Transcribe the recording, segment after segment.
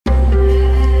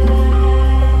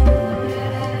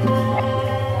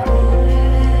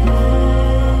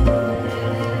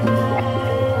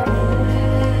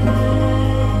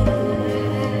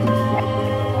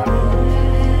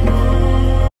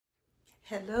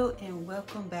Hello and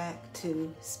welcome back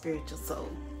to Spiritual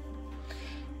Soul.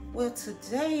 Well,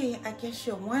 today I guess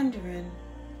you're wondering,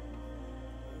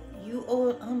 you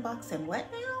all unboxing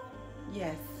what now?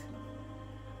 Yes.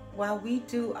 While we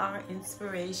do our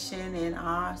inspiration and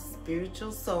our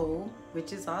spiritual soul,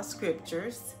 which is our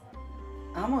scriptures,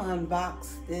 I'm gonna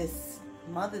unbox this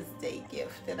Mother's Day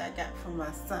gift that I got from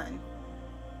my son.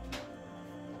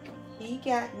 He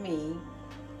got me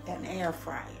an air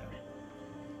fryer.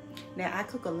 Now, I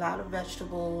cook a lot of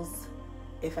vegetables.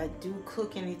 If I do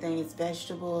cook anything, it's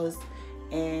vegetables.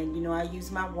 And, you know, I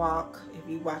use my wok. If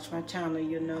you watch my channel,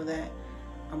 you'll know that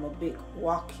I'm a big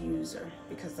wok user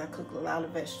because I cook a lot of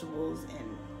vegetables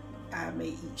and I may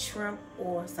eat shrimp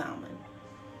or salmon.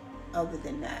 Other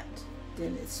than that,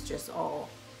 then it's just all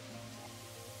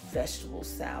vegetable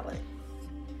salad.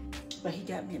 But he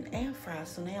got me an air fryer,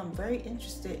 so now I'm very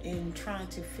interested in trying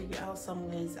to figure out some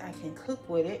ways I can cook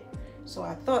with it. So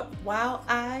I thought while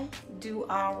I do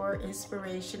our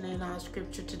inspiration and our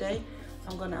scripture today,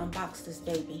 I'm gonna unbox this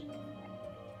baby.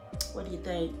 What do you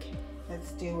think?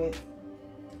 Let's do it.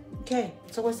 Okay,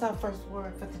 so what's our first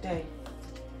word for today?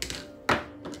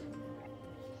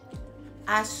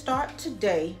 I start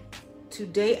today.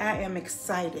 Today I am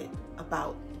excited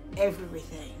about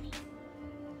everything.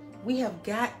 We have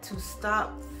got to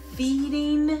stop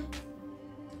feeding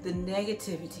the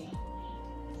negativity.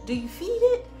 Do you feed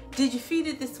it? Did you feed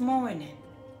it this morning?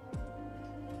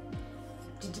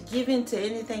 Did you give into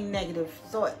anything negative?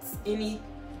 Thoughts?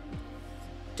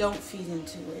 Don't feed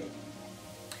into it.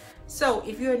 So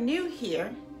if you're new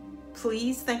here,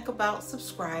 please think about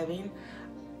subscribing.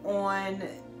 On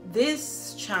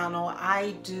this channel,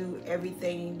 I do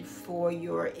everything for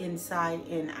your inside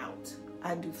and out.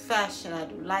 I do fashion, I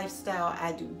do lifestyle,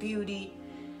 I do beauty,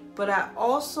 but I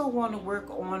also want to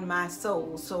work on my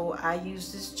soul. So I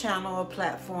use this channel, a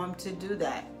platform to do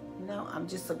that. You know, I'm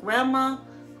just a grandma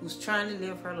who's trying to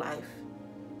live her life.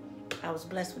 I was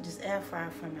blessed with this air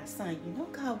fryer from my son. You know,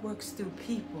 God works through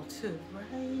people too,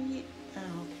 right?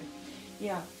 Oh, okay.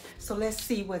 Yeah. So let's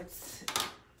see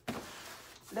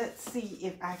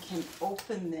if I can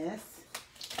open this.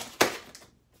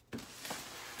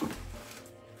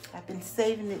 I've been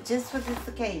saving it just for this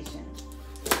occasion.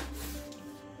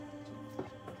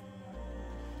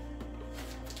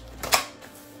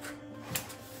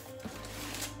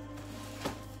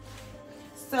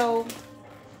 So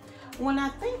when I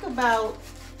think about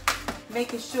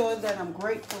making sure that I'm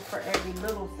grateful for every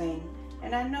little thing,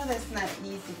 and I know that's not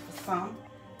easy for some,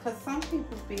 because some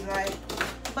people be like,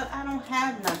 but I don't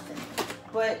have nothing.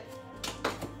 But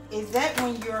is that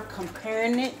when you're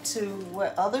comparing it to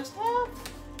what others have?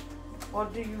 Or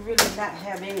do you really not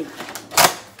have anything?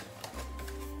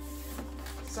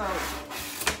 So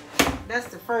that's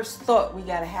the first thought we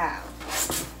gotta have.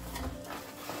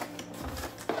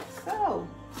 So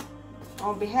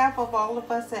on behalf of all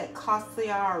of us at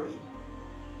Costliari,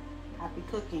 happy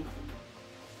cooking.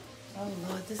 Oh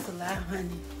Lord, this is a lot, honey.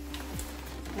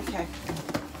 Okay,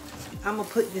 I'm gonna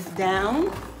put this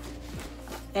down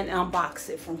and unbox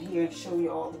it from here and show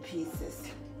you all the pieces.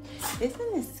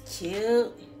 Isn't this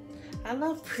cute? I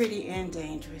love pretty and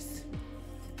dangerous,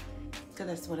 because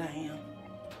that's what I am.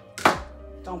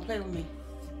 Don't play with me.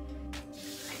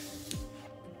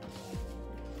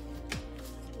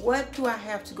 What do I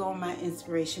have to go on my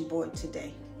inspiration board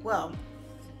today? Well,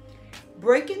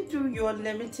 breaking through your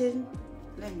limiting,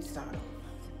 let me start over.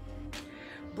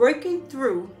 Breaking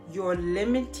through your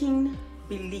limiting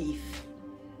belief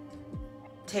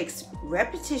takes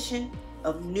repetition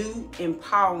of new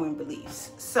empowering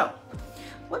beliefs. So,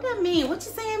 what that mean? What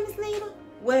you saying, Miss Nita?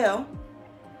 Well,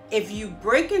 if you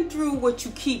breaking through what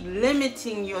you keep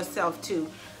limiting yourself to,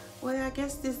 well, I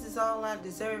guess this is all I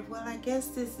deserve. Well, I guess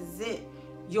this is it.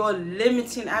 You're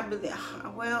limiting, I believe,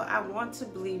 well, I want to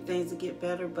believe things will get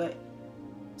better, but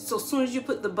so as soon as you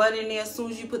put the but in there, as soon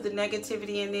as you put the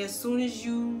negativity in there, as soon as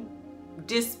you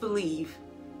disbelieve,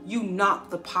 you knock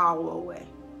the power away.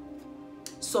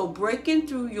 So breaking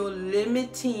through your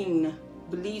limiting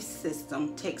belief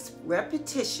system takes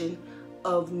repetition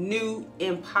of new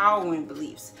empowering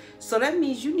beliefs. So that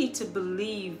means you need to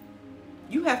believe,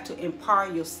 you have to empower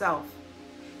yourself.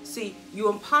 See, you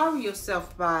empower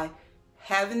yourself by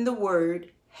having the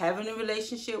word, having a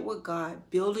relationship with God,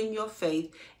 building your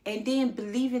faith, and then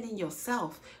believing in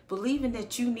yourself, believing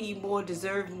that you need more,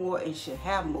 deserve more, and should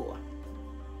have more.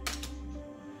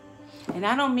 And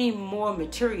I don't mean more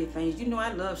material things. You know,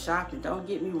 I love shopping. Don't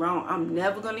get me wrong. I'm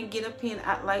never going to get a pen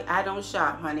like I don't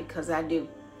shop, honey, because I do.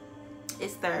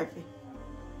 It's therapy.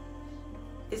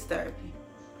 It's therapy.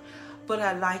 But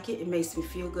I like it. It makes me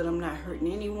feel good. I'm not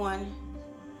hurting anyone.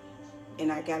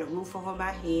 And I got a roof over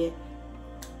my head.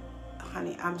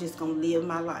 honey, I'm just gonna live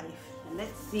my life. And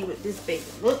let's see what this baby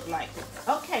look like.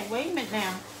 Okay, wait a minute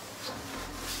now.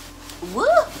 Woo!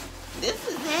 This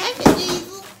is heavy,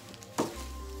 Jesus.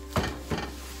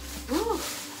 Woo!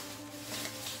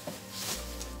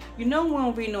 You know we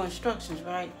don't read no instructions,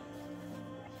 right?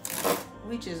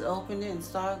 We just opened it and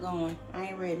started going. I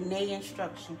ain't read no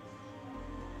instruction.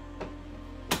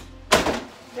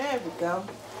 There we go.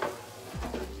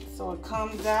 So it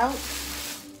comes out.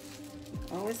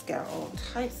 Oh, it's got all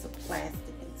types of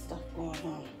plastic and stuff going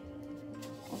on.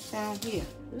 What's down here?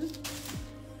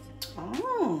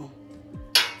 Oh.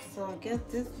 So I guess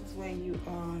this is where you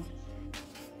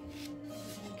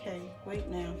okay, wait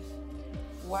now.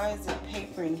 Why is it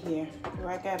paper in here? Do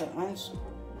I gotta unscrew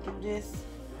this?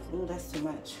 Ooh, that's too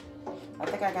much. I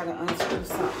think I gotta unscrew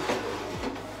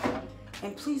something.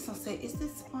 And please don't say, is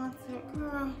this sponsored?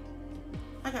 Girl,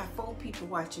 I got 4 people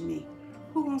watching me.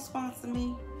 Who gonna sponsor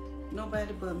me?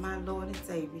 Nobody but my Lord and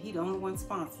Savior. He the only one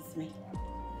sponsors me.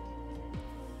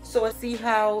 So I see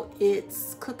how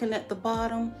it's cooking at the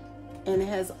bottom and it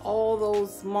has all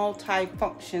those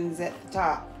multi-functions at the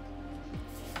top.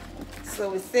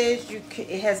 So it says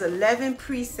it has 11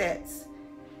 presets.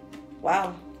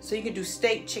 Wow. So you can do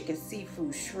steak, chicken,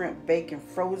 seafood, shrimp, bacon,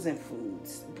 frozen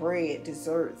foods, bread,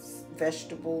 desserts,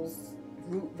 vegetables,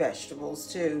 root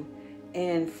vegetables too,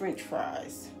 and French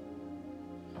fries.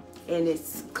 And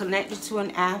it's connected to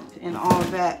an app and all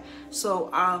that.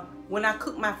 So when I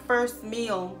cook my first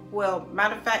meal, well,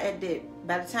 matter of fact,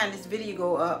 by the time this video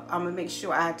go up, I'm gonna make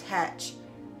sure I attach,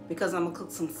 because I'm gonna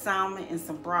cook some salmon and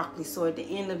some broccoli. So at the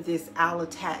end of this, I'll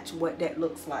attach what that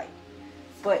looks like.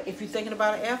 But if you're thinking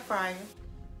about an air fryer,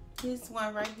 here's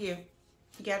one right here.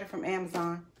 You got it from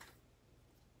Amazon.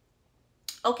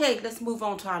 Okay, let's move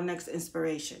on to our next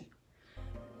inspiration.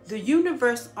 The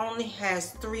universe only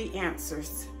has 3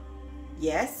 answers.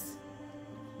 Yes,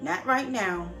 not right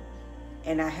now,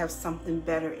 and I have something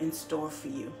better in store for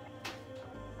you.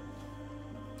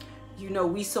 You know,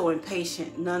 we so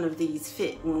impatient, none of these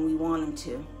fit when we want them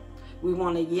to. We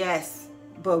want a yes,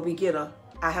 but we get a,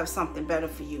 I have something better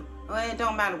for you. Well, it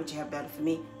don't matter what you have better for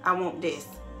me. I want this.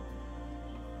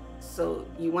 So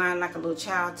you whine like a little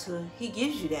child till he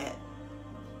gives you that.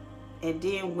 And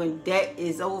then when that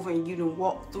is over and you done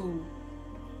walk through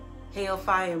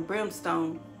hellfire and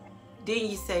brimstone, then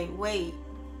you say, wait,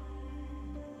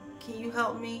 can you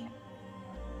help me?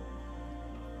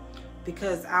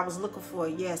 Because I was looking for a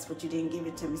yes, but you didn't give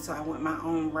it to me, so I went my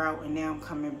own route, and now I'm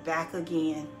coming back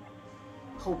again,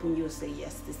 hoping you'll say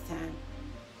yes this time.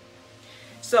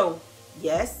 So,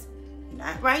 yes,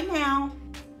 not right now.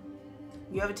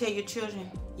 You ever tell your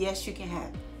children, yes, you can have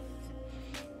it.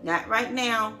 Not right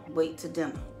now, wait till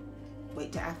dinner.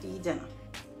 Wait till after you eat dinner.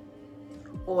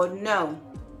 Or no,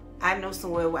 I know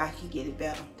somewhere where I can get it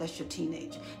better. That's your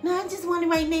teenager. No, I just want it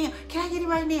right now. Can I get it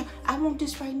right now? I want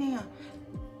this right now.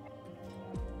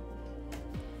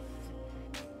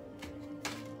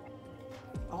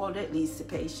 All that leads to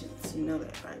patience. You know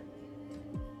that, right?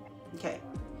 Okay.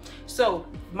 So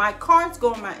my cards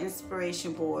go on my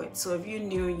inspiration board. So if you're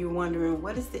new and you're wondering,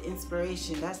 what is the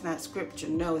inspiration? That's not scripture.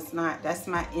 No, it's not. That's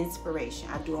my inspiration.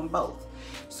 I do them both.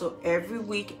 So every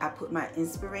week I put my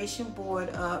inspiration board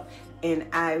up, and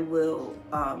I will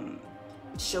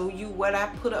show you what I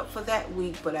put up for that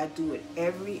week, but I do it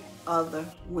every other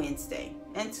Wednesday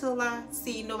until I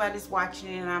see nobody's watching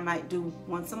it, and I might do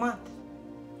once a month.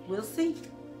 We'll see.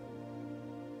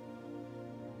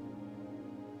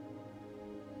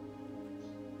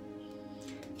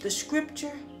 The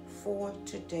scripture for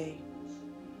today,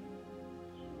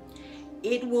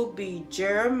 it will be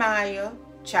Jeremiah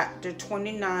chapter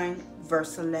 29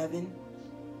 verse 11.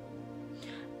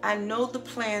 I know the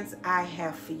plans I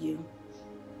have for you.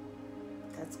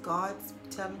 That's God's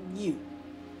telling you.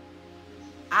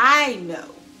 I know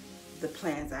the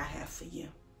plans I have for you.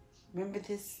 Remember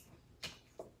this?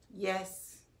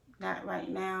 Yes, not right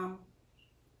now.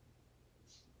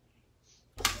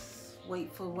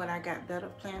 Wait for what I got better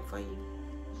planned for you.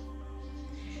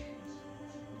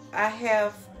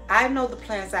 I know the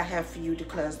plans I have for you,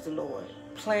 declares the Lord.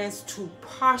 Plans to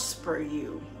prosper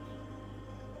you.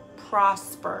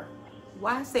 Prosper.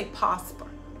 Why say prosper?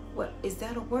 What, is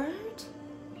that a word?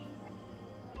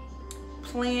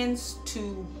 Plans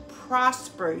to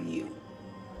prosper you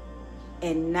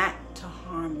and not to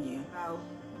harm you.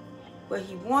 What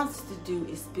he wants to do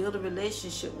is build a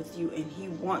relationship with you, and he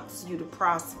wants you to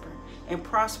prosper. And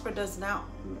prosper does not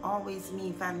always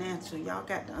mean financial. Y'all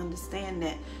got to understand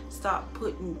that. Stop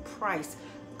putting price,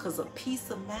 because a peace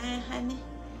of mind, honey,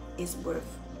 is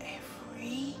worth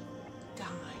every dime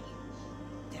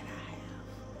that I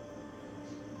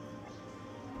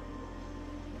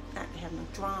have. Got to have got no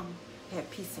drama, have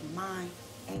peace of mind,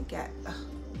 ain't got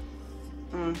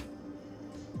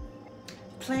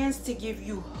plans to give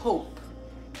you hope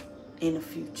in the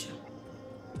future.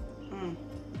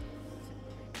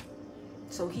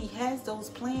 So he has those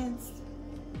plans.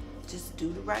 Just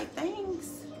do the right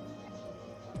things.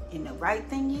 And the right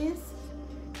thing is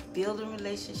building a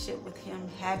relationship with him,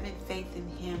 having faith in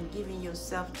him, giving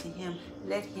yourself to him,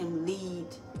 let him lead,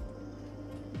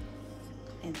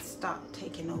 and stop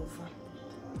taking over.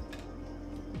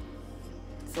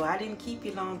 So I didn't keep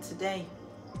you long today.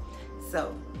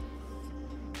 So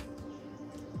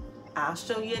I'll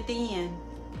show you at the end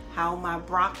how my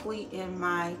broccoli and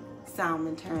my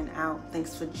salmon turned out.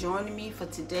 Thanks for joining me for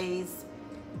today's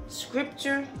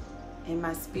scripture in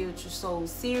my spiritual soul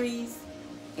series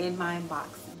and my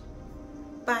unboxing.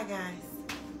 Bye guys.